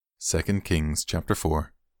2 Kings chapter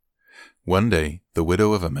 4. One day, the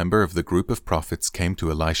widow of a member of the group of prophets came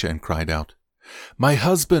to Elisha and cried out, "My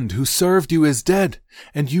husband who served you is dead,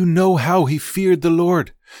 and you know how he feared the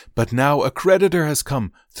Lord. But now a creditor has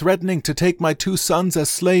come, threatening to take my 2 sons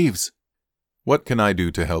as slaves." "What can I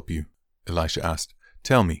do to help you?" Elisha asked.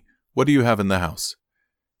 "Tell me, what do you have in the house?"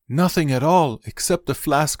 "Nothing at all, except a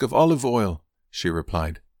flask of olive oil," she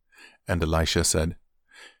replied. And Elisha said,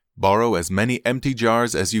 "Borrow as many empty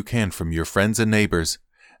jars as you can from your friends and neighbors.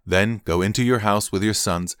 Then go into your house with your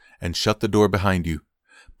sons and shut the door behind you.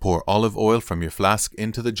 Pour olive oil from your flask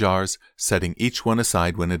into the jars, setting each one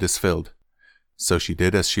aside when it is filled." So she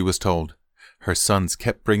did as she was told. Her sons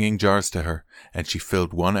kept bringing jars to her, and she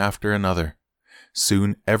filled one after another.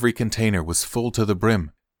 Soon every container was full to the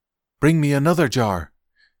brim. "Bring me another jar,"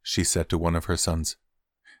 she said to one of her sons.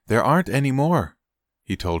 "There aren't any more,"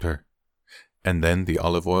 he told her. And then the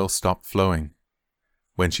olive oil stopped flowing.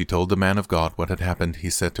 When she told the man of God what had happened,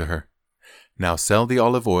 he said to her, "Now sell the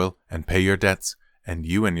olive oil and pay your debts, and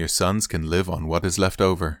you and your sons can live on what is left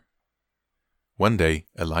over." One day,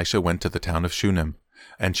 Elisha went to the town of Shunem,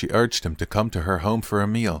 and she urged him to come to her home for a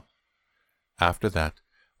meal. After that,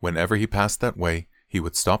 whenever he passed that way, he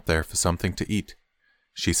would stop there for something to eat.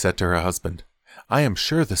 She said to her husband, "I am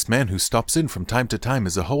sure this man who stops in from time to time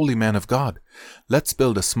is a holy man of God. Let's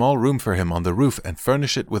build a small room for him on the roof and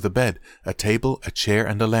furnish it with a bed, a table, a chair,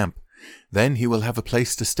 and a lamp. Then he will have a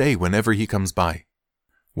place to stay whenever he comes by."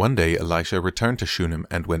 One day Elisha returned to Shunem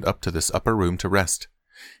and went up to this upper room to rest.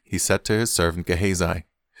 He said to his servant Gehazi,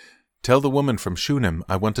 "Tell the woman from Shunem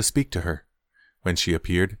I want to speak to her." When she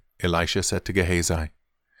appeared, Elisha said to Gehazi,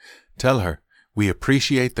 "Tell her, we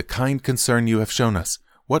appreciate the kind concern you have shown us.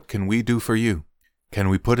 What can we do for you? Can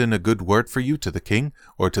we put in a good word for you to the king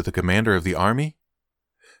or to the commander of the army?"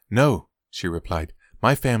 "No," she replied,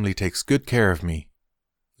 "my family takes good care of me."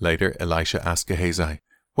 Later, Elisha asked Gehazi,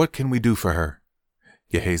 "What can we do for her?"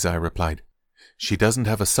 Gehazi replied, "She doesn't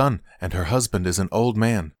have a son, and her husband is an old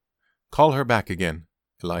man." "Call her back again,"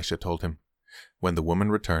 Elisha told him. When the woman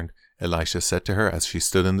returned, Elisha said to her as she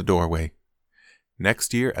stood in the doorway,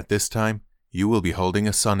 "Next year at this time, you will be holding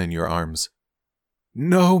a son in your arms."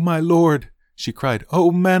 "No, my lord," she cried.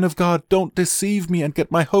 "Oh, man of God, don't deceive me and get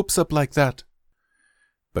my hopes up like that."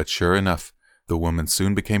 But sure enough, the woman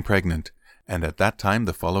soon became pregnant, and at that time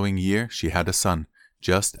the following year she had a son,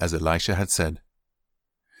 just as Elisha had said.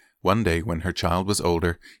 One day when her child was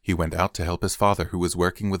older, he went out to help his father who was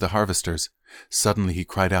working with the harvesters. Suddenly he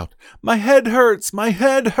cried out, "My head hurts! My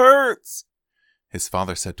head hurts!" His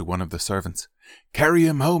father said to one of the servants, "Carry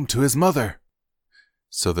him home to his mother."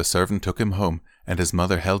 So the servant took him home, and his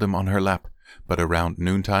mother held him on her lap, but around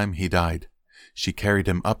noontime he died. She carried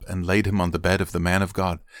him up and laid him on the bed of the man of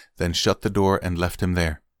God, then shut the door and left him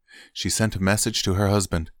there. She sent a message to her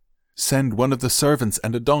husband, "Send one of the servants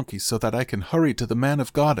and a donkey so that I can hurry to the man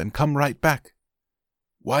of God and come right back."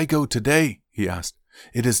 "Why go today?" he asked.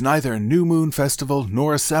 "It is neither a new moon festival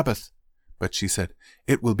nor a Sabbath." But she said,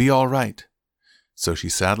 "It will be all right." So she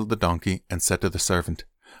saddled the donkey and said to the servant,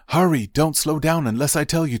 "Hurry, don't slow down unless I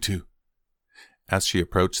tell you to." As she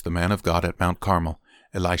approached the man of God at Mount Carmel,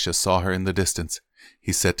 Elisha saw her in the distance.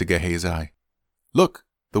 He said to Gehazi, "Look,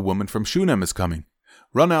 the woman from Shunem is coming.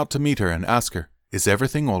 Run out to meet her and ask her, 'Is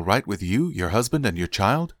everything all right with you, your husband, and your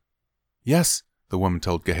child?'" "Yes," the woman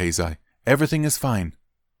told Gehazi, "everything is fine."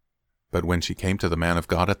 But when she came to the man of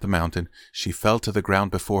God at the mountain, she fell to the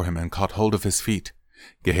ground before him and caught hold of his feet.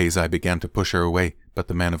 Gehazi began to push her away, but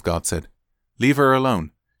the man of God said, "Leave her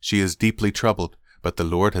alone. She is deeply troubled, but the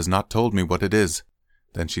Lord has not told me what it is."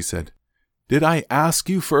 Then she said, "Did I ask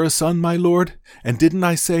you for a son, my lord? And didn't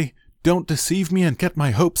I say, 'Don't deceive me and get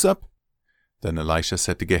my hopes up'?" Then Elisha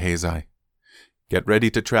said to Gehazi, "Get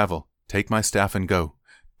ready to travel. Take my staff and go.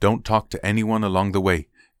 Don't talk to anyone along the way.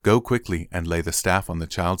 Go quickly and lay the staff on the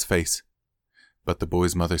child's face." But the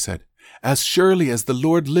boy's mother said, "As surely as the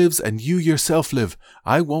Lord lives and you yourself live,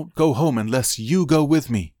 I won't go home unless you go with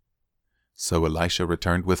me." So Elisha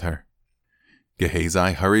returned with her.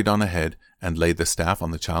 Gehazi hurried on ahead and laid the staff on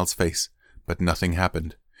the child's face, but nothing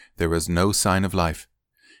happened. There was no sign of life.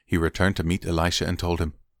 He returned to meet Elisha and told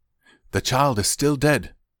him, "The child is still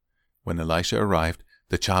dead." When Elisha arrived,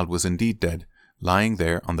 the child was indeed dead, lying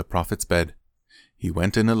there on the prophet's bed. He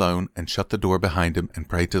went in alone and shut the door behind him and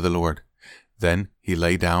prayed to the Lord. Then he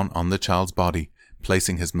lay down on the child's body,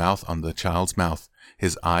 placing his mouth on the child's mouth,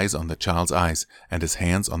 his eyes on the child's eyes, and his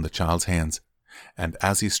hands on the child's hands. And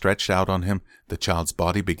as he stretched out on him, the child's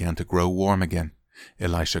body began to grow warm again.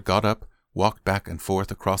 Elisha got up, walked back and forth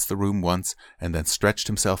across the room once, and then stretched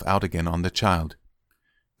himself out again on the child.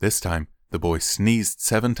 This time, the boy sneezed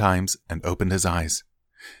 7 times and opened his eyes.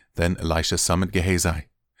 Then Elisha summoned Gehazi.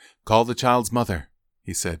 "Call the child's mother,"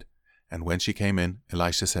 he said. And when she came in,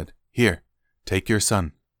 Elisha said, "Here, take your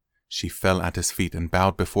son." She fell at his feet and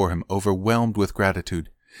bowed before him, overwhelmed with gratitude.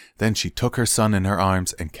 Then she took her son in her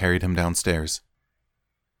arms and carried him downstairs.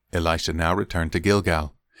 Elisha now returned to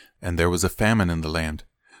Gilgal, and there was a famine in the land.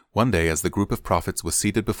 One day, as the group of prophets was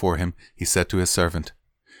seated before him, he said to his servant,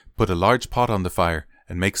 "Put a large pot on the fire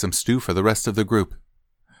and make some stew for the rest of the group."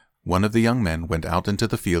 One of the young men went out into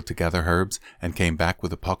the field to gather herbs and came back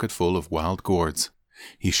with a pocket full of wild gourds.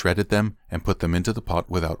 He shredded them and put them into the pot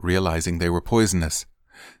without realizing they were poisonous.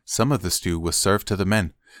 Some of the stew was served to the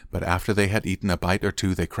men, but after they had eaten a bite or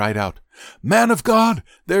two, they cried out, "Man of God,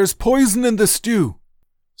 there's poison in the stew!"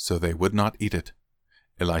 So they would not eat it.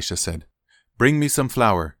 Elisha said, "Bring me some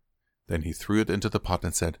flour." Then he threw it into the pot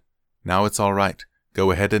and said, "Now it's all right.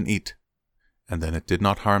 Go ahead and eat." And then it did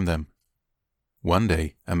not harm them. One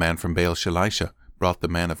day, a man from Baal-Shalisha brought the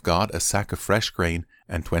man of God a sack of fresh grain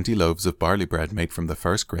and 20 loaves of barley bread made from the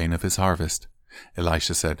first grain of his harvest.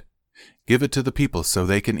 Elisha said, "Give it to the people so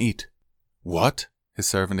they can eat." "What?" his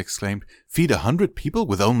servant exclaimed. "Feed 100 people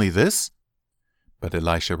with only this?" But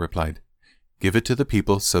Elisha replied, "Give it to the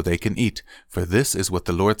people so they can eat, for this is what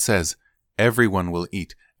the Lord says, everyone will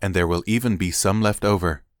eat, and there will even be some left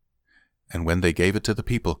over." And when they gave it to the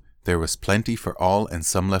people, there was plenty for all and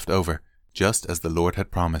some left over, just as the Lord had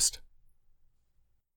promised.